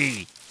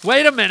tree.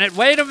 Wait a minute,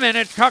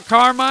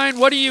 Carmine,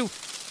 what are you...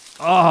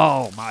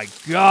 Oh, my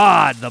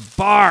God, the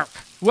bark.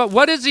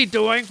 What is he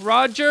doing,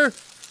 Roger?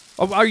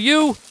 Oh, are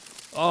you...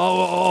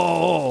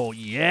 Oh,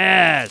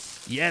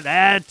 yes. Yeah,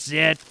 that's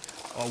it.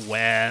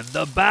 When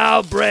the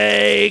bough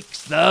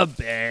breaks, the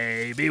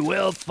baby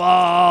will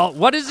fall.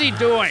 What is he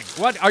doing?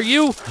 What are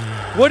you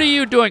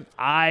doing?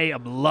 I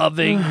am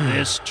loving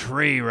this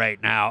tree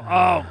right now.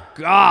 Oh,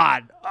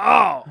 God.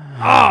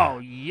 Oh,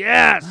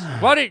 yes.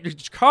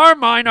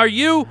 Carmine, do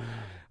you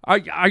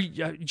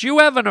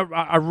have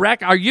a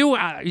wreck?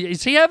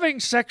 Is he having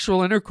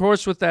sexual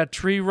intercourse with that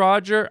tree,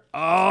 Roger?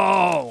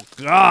 Oh,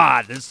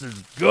 God, this is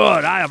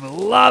good. I am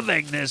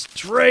loving this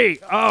tree.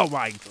 Oh,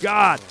 my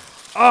God.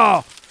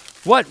 Oh,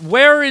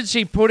 where is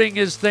he putting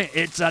his thing?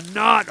 It's a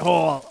knot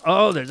hole.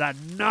 Oh, there's a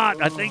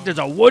knot. I think there's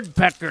a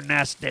woodpecker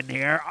nest in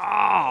here.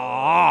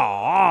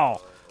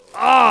 Oh,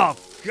 God,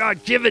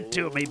 give it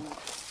to me.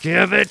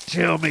 Give it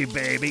to me,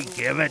 baby.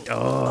 Give it.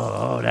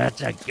 Oh, that's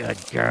a good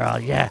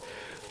girl. Yeah.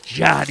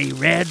 Johnny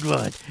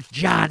Redwood.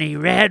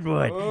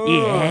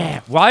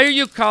 Yeah. Why are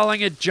you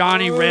calling it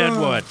Johnny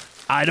Redwood?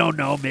 I don't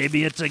know.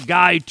 Maybe it's a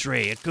guy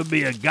tree. It could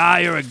be a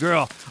guy or a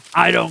girl.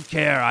 I don't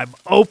care. I'm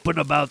open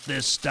about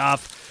this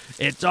stuff.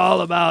 It's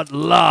all about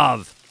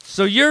love.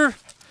 So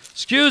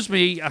excuse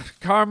me,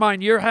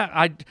 Carmine, you're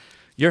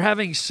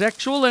having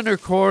sexual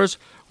intercourse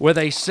with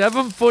a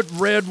 7-foot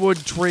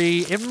redwood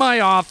tree in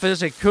my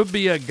office. It could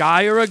be a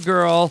guy or a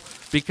girl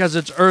because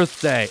it's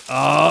Earth Day.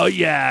 Oh,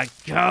 yeah.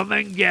 Come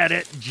and get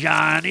it,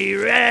 Johnny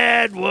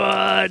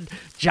Redwood.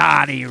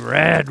 Johnny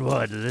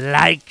Redwood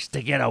likes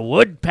to get a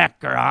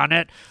woodpecker on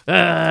it.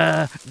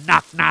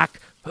 Knock, knock.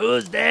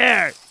 Who's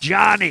there?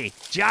 Johnny.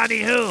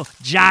 Johnny who?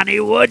 Johnny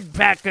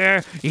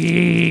Woodpecker.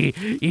 Okay,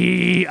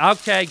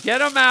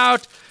 get him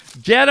out.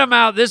 Get him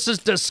out. This is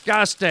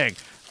disgusting.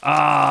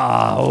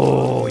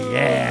 Oh,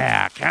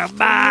 yeah.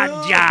 Come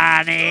on,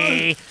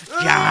 Johnny.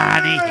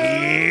 Johnny,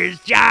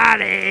 here's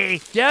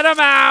Johnny. Get him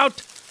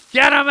out.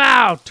 Get him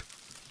out.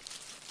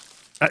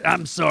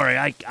 I'm sorry.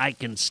 I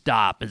can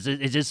stop. Is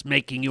this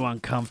making you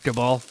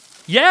uncomfortable?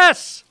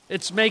 Yes,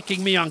 it's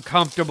making me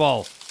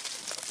uncomfortable.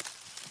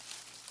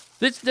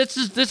 This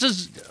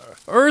is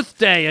Earth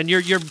Day, and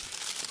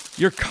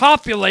you're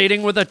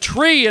copulating with a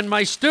tree in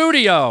my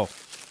studio.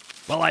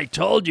 Well, I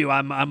told you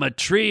I'm a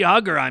tree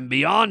hugger. I'm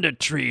beyond a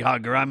tree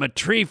hugger. I'm a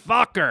tree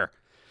fucker.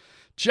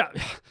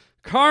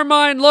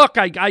 Carmine, look,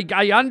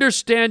 I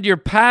understand your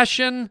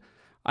passion.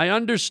 I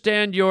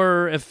understand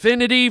your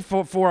affinity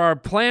for our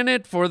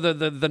planet, for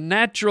the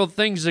natural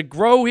things that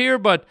grow here,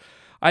 but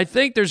I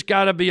think there's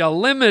got to be a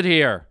limit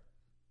here.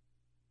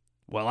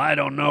 Well, I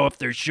don't know if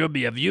there should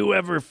be. Have you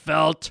ever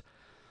felt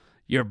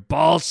your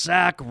ball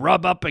sack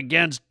rub up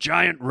against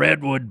giant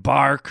redwood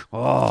bark?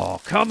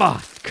 Oh, come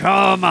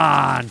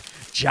on,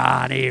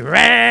 Johnny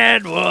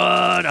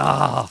Redwood.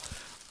 Oh,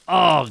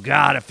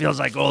 God, it feels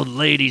like old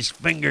lady's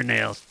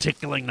fingernails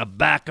tickling the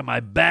back of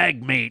my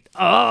bag meat.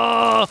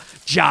 Oh,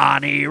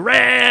 Johnny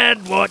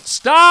Redwood.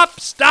 Stop!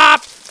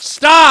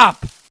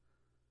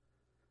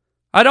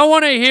 I don't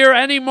want to hear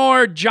any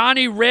more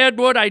Johnny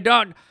Redwood. I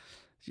don't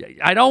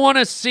want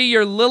to see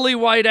your lily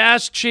white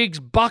ass cheeks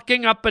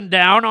bucking up and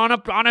down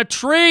on a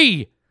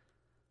tree.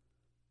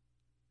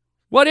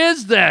 What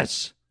is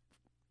this?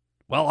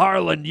 Well,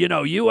 Harland,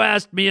 you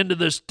asked me into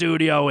the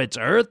studio. It's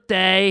Earth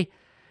Day,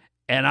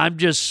 and I'm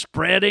just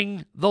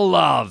spreading the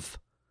love.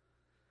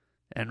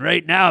 And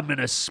right now I'm going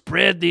to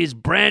spread these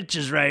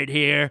branches right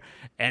here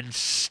and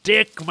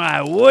stick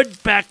my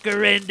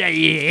woodpecker in there.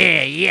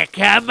 Yeah,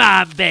 come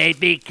on,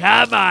 baby,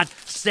 come on.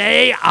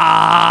 Say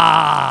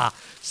ah.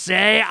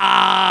 Say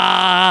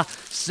ah,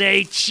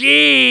 say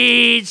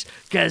cheese,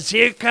 'cause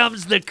here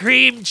comes the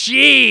cream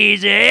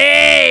cheese.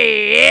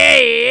 Hey,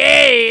 hey,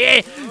 hey,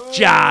 hey.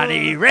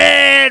 Johnny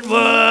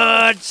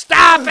Redwood,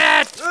 stop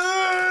it!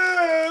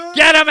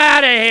 Get him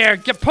out of here.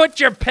 Put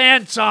your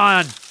pants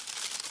on.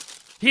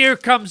 Here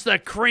comes the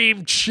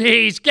cream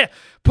cheese.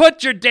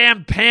 Put your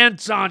damn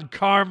pants on,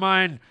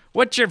 Carmine.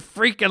 What's your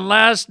freaking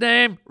last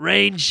name?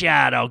 Rain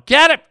Shadow.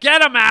 Get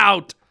him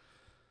out.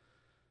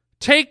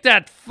 Take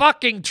that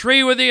fucking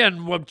tree with you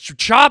and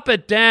chop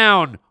it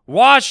down.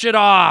 Wash it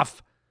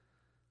off.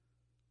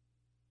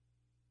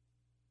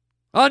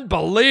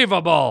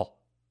 Unbelievable.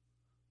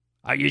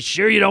 Are you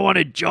sure you don't want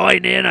to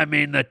join in? I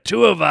mean, the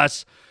two of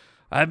us.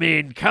 I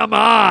mean, come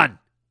on.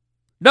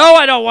 No,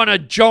 I don't want to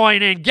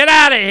join in. Get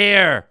out of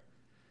here.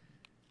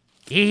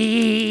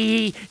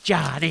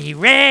 Johnny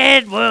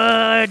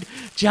Redwood.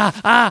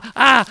 Timber.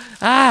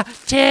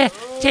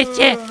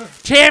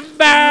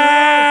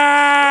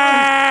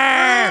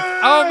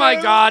 Oh, my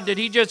God. Did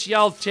he just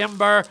yell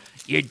timber?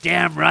 You're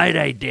damn right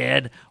I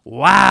did.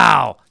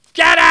 Wow.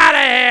 Get out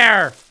of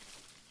here.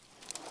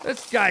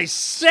 This guy's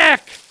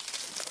sick.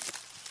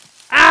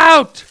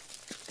 Out.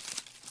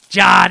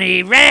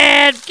 Johnny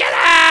Red, get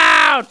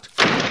out!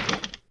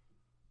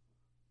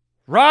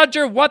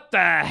 Roger, what the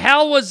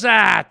hell was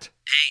that?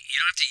 Hey, you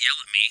don't have to yell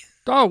at me.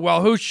 Oh,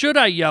 well, who should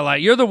I yell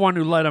at? You're the one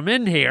who let him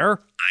in here.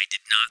 I did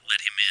not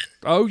let him in.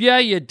 Oh, yeah,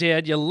 you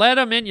did. You let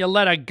him in. You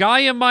let a guy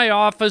in my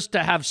office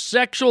to have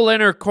sexual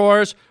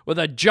intercourse with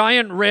a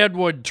giant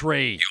redwood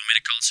tree. You want me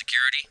to call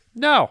security?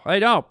 No, I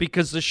don't,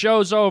 because the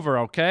show's over,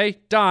 okay?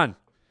 Done.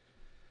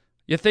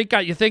 You think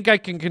I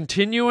can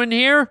continue in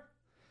here?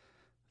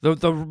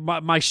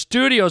 My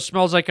studio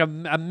smells like a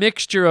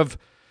mixture of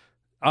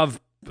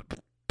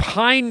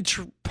pine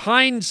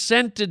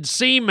scented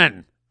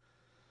semen.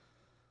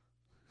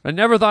 I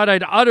never thought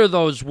I'd utter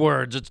those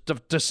words. It's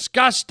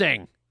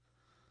disgusting.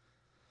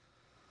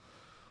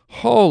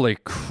 Holy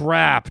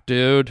crap,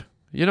 dude.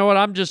 You know what?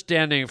 I'm just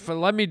standing.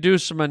 Let me do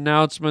some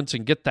announcements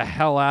and get the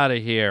hell out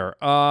of here.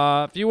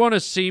 If you want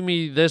to see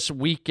me this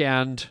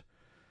weekend,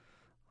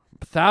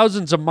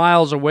 thousands of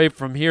miles away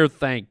from here,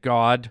 thank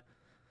God.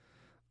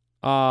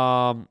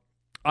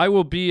 I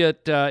will be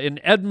in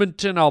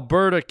Edmonton,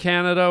 Alberta,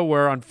 Canada,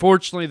 where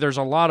unfortunately there's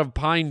a lot of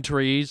pine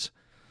trees.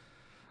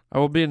 I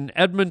will be in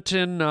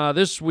Edmonton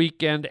this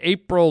weekend,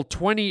 April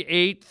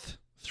 28th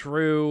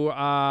through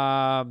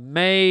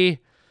May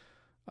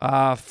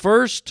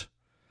 1st.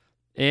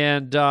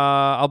 And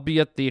I'll be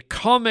at the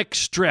Comic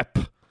Strip,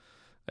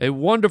 a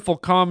wonderful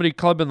comedy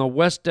club in the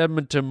West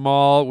Edmonton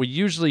Mall. We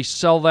usually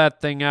sell that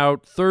thing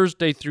out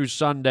Thursday through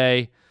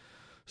Sunday.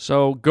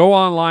 So go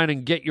online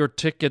and get your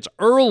tickets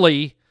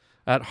early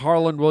at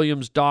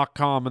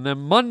harlandwilliams.com. And then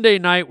Monday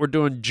night, we're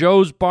doing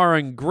Joe's Bar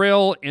and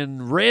Grill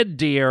in Red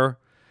Deer,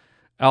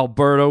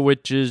 Alberta,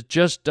 which is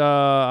just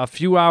a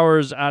few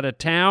hours out of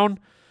town.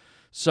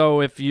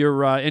 So if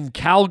you're in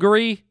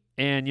Calgary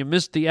and you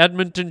missed the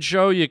Edmonton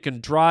show, you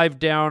can drive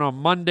down on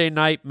Monday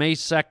night, May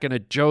 2nd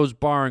at Joe's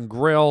Bar and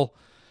Grill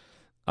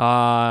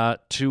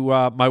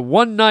to my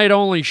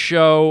one-night-only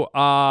show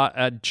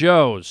at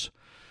Joe's.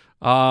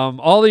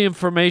 All the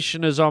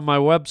information is on my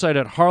website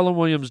at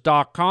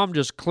harlandwilliams.com.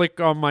 Just click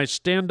on my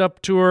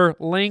stand-up tour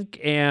link,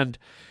 and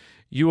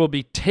you will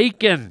be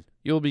taken.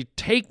 You'll be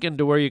taken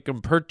to where you can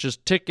purchase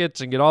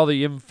tickets and get all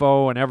the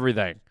info and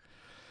everything.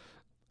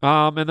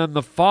 And then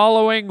the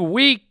following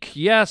week,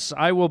 yes,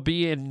 I will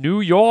be in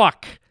New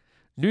York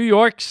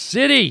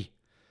City,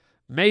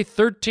 May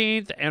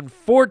 13th and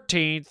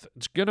 14th.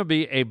 It's going to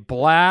be a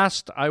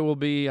blast. I will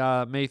be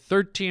May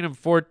 13th and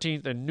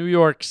 14th in New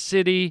York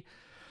City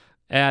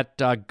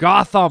at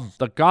Gotham,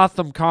 the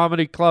Gotham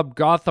Comedy Club,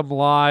 Gotham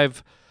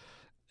Live.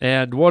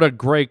 And what a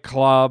great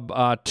club.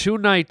 2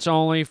 nights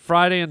only,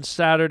 Friday and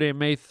Saturday,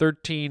 May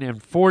 13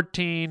 and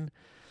 14.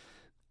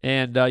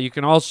 And you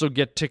can also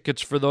get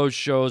tickets for those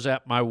shows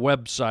at my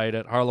website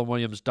at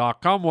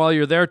harlandwilliams.com. While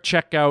you're there,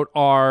 check out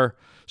our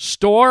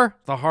store,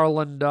 the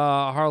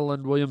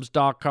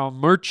harlandwilliams.com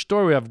merch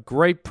store. We have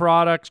great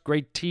products,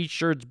 great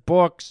T-shirts,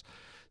 books,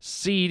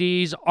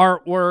 CDs,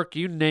 artwork,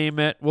 you name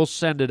it. We'll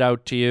send it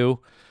out to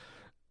you.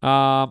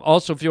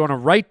 Also, if you want to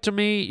write to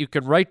me, you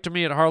can write to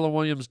me at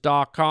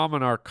harlandwilliams.com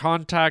and our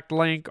contact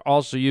link.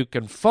 Also, you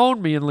can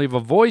phone me and leave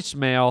a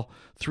voicemail,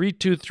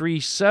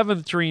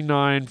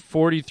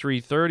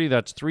 323-739-4330.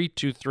 That's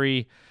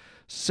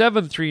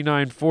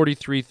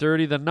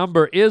 323-739-4330. The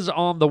number is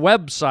on the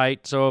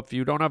website, so if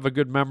you don't have a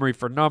good memory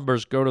for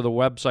numbers, go to the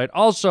website.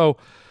 Also,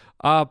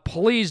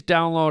 please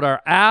download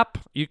our app.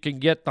 You can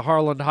get the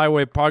Harland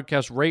Highway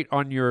podcast right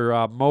on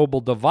your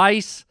mobile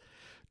device.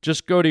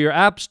 Just go to your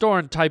app store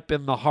and type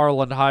in the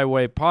Harland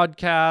Highway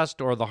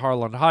podcast or the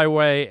Harland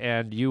Highway,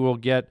 and you will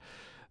get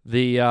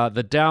the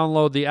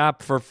download the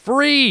app for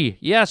free.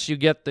 Yes, you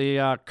get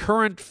the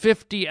current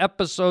 50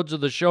 episodes of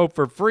the show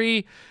for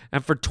free,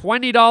 and for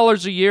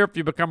 $20 a year, if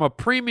you become a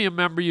premium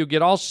member, you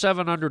get all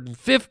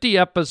 750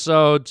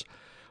 episodes,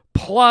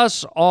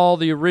 plus all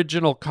the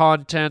original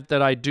content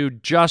that I do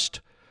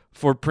just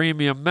for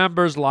premium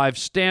members, live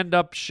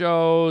stand-up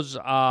shows,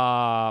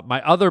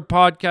 my other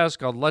podcast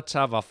called Let's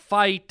Have a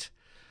Fight.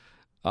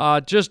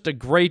 Just a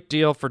great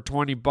deal for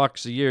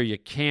 $20 a year. You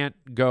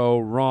can't go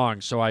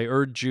wrong. So I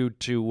urge you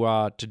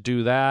to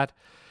do that,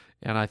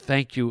 and I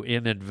thank you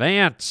in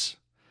advance.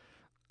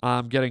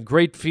 I'm getting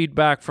great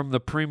feedback from the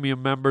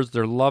premium members.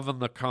 They're loving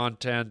the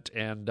content,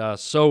 and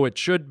so it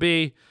should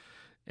be.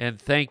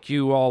 And thank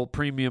you all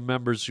premium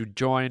members who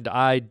joined.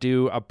 I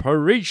do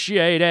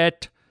appreciate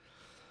it.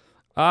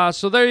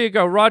 So there you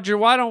go. Roger,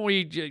 why don't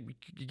we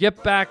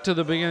get back to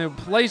the beginning,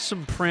 play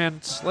some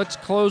Prince. Let's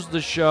close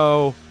the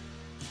show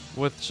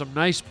with some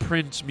nice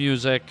Prince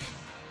music.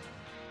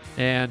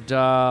 And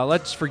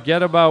let's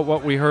forget about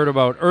what we heard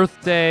about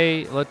Earth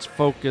Day. Let's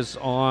focus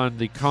on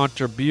the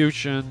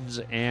contributions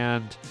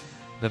and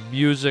the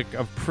music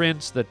of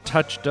Prince that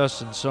touched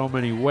us in so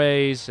many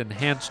ways,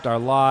 enhanced our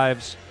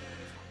lives.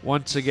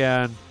 Once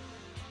again,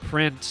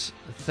 Prince,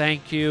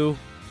 thank you.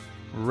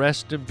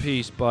 Rest in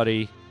peace,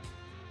 buddy.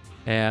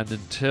 And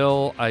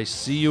until I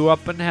see you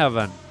up in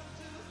heaven,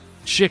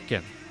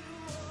 chicken,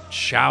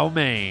 chow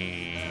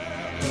mein.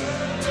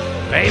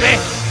 Baby.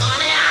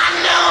 Honey,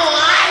 I know,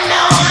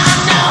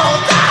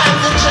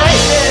 times are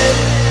changing.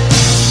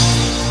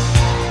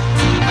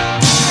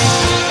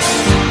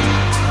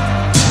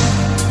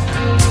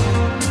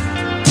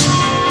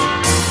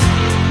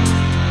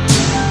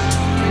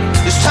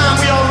 It's time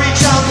we all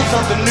reach out for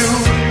something new.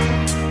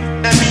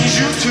 That means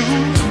you too.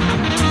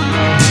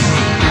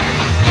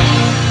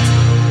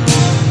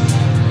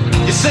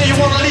 You say you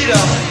want a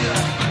leader,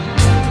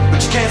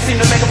 but you can't seem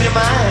to make up your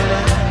mind.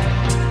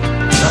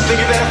 I think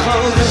you better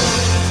close it.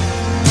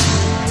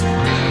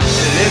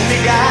 Let me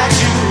guide